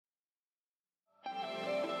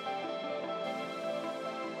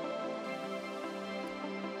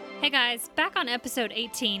Hey guys, back on episode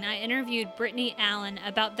 18, I interviewed Brittany Allen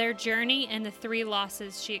about their journey and the 3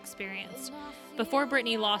 losses she experienced. Before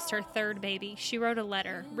Brittany lost her 3rd baby, she wrote a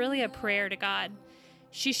letter, really a prayer to God.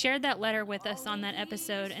 She shared that letter with us on that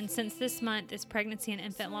episode, and since this month is Pregnancy and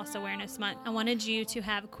Infant Loss Awareness Month, I wanted you to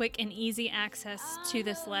have quick and easy access to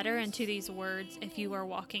this letter and to these words if you are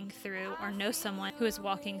walking through or know someone who is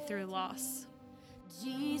walking through loss.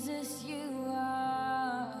 Jesus, you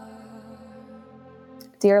are.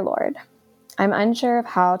 Dear Lord, I'm unsure of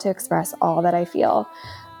how to express all that I feel,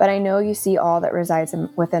 but I know you see all that resides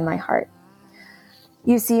within my heart.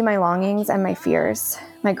 You see my longings and my fears,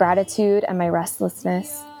 my gratitude and my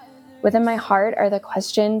restlessness. Within my heart are the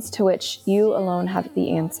questions to which you alone have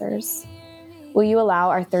the answers. Will you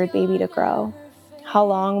allow our 3rd baby to grow? How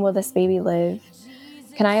long will this baby live?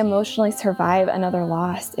 Can I emotionally survive another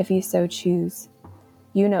loss if you so choose?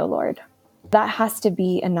 You know, Lord, that has to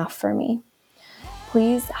be enough for me.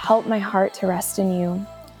 Please help my heart to rest in you,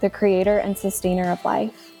 the creator and sustainer of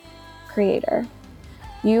life. Creator,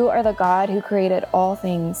 you are the God who created all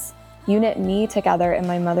things. You knit me together in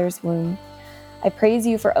my mother's womb. I praise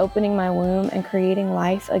you for opening my womb and creating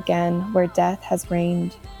life again where death has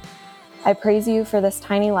reigned. I praise you for this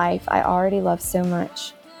tiny life I already love so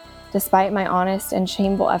much, despite my honest and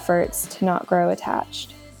shameful efforts to not grow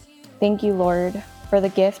attached. Thank you, Lord, for the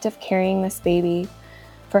gift of carrying this baby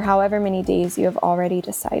for however many days you have already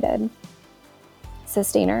decided.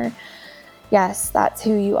 Sustainer, yes, that's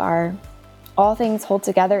who you are. All things hold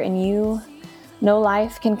together in you. No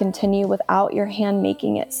life can continue without your hand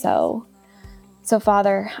making it so. So,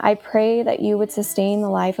 Father, I pray that you would sustain the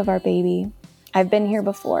life of our baby. I've been here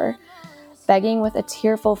before, begging with a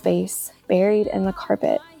tearful face, buried in the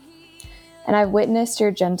carpet. And I've witnessed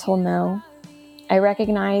your gentle no. I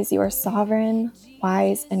recognize you are sovereign,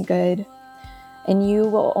 wise, and good. And you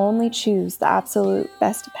will only choose the absolute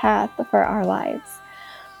best path for our lives.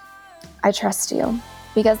 I trust you.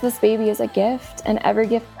 Because this baby is a gift, and every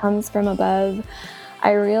gift comes from above,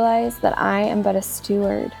 I realize that I am but a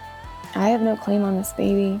steward. I have no claim on this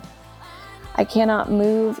baby. I cannot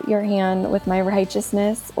move your hand with my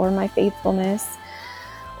righteousness or my faithfulness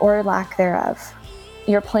or lack thereof.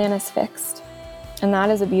 Your plan is fixed, and that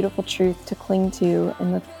is a beautiful truth to cling to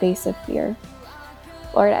in the face of fear.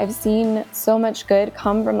 Lord, I've seen so much good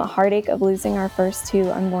come from the heartache of losing our first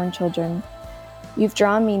 2 unborn children. You've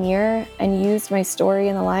drawn me near and used my story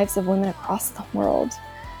in the lives of women across the world.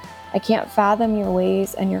 I can't fathom your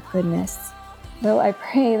ways and your goodness. Though I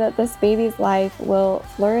pray that this baby's life will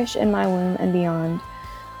flourish in my womb and beyond,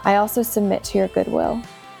 I also submit to your goodwill.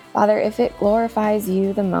 Father, if it glorifies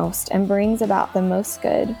you the most and brings about the most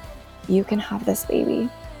good, you can have this baby.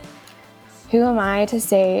 Who am I to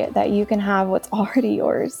say that you can have what's already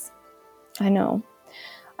yours? I know.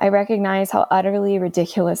 I recognize how utterly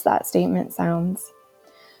ridiculous that statement sounds.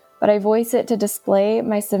 But I voice it to display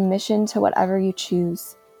my submission to whatever you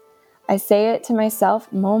choose. I say it to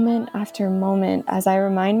myself moment after moment as I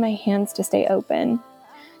remind my hands to stay open,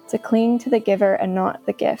 to cling to the giver and not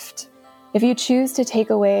the gift. If you choose to take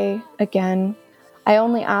away again, I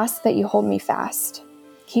only ask that you hold me fast.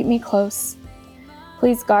 Keep me close.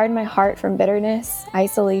 Please guard my heart from bitterness,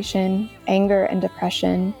 isolation, anger, and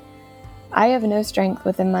depression. I have no strength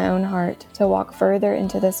within my own heart to walk further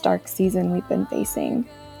into this dark season we've been facing.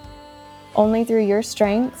 Only through your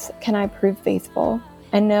strength can I prove faithful.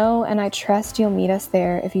 I know and I trust you'll meet us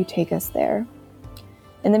there if you take us there.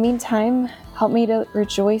 In the meantime, help me to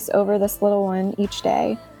rejoice over this little one each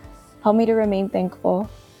day. Help me to remain thankful,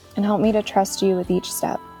 and help me to trust you with each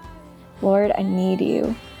step. Lord, I need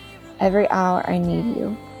you. Every hour I need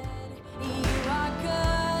you.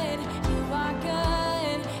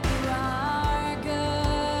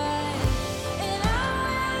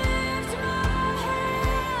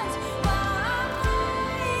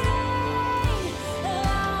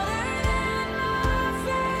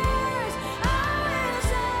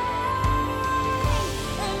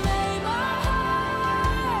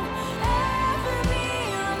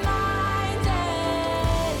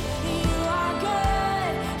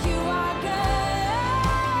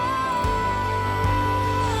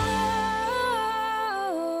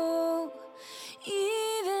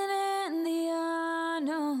 Even in the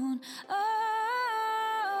unknown.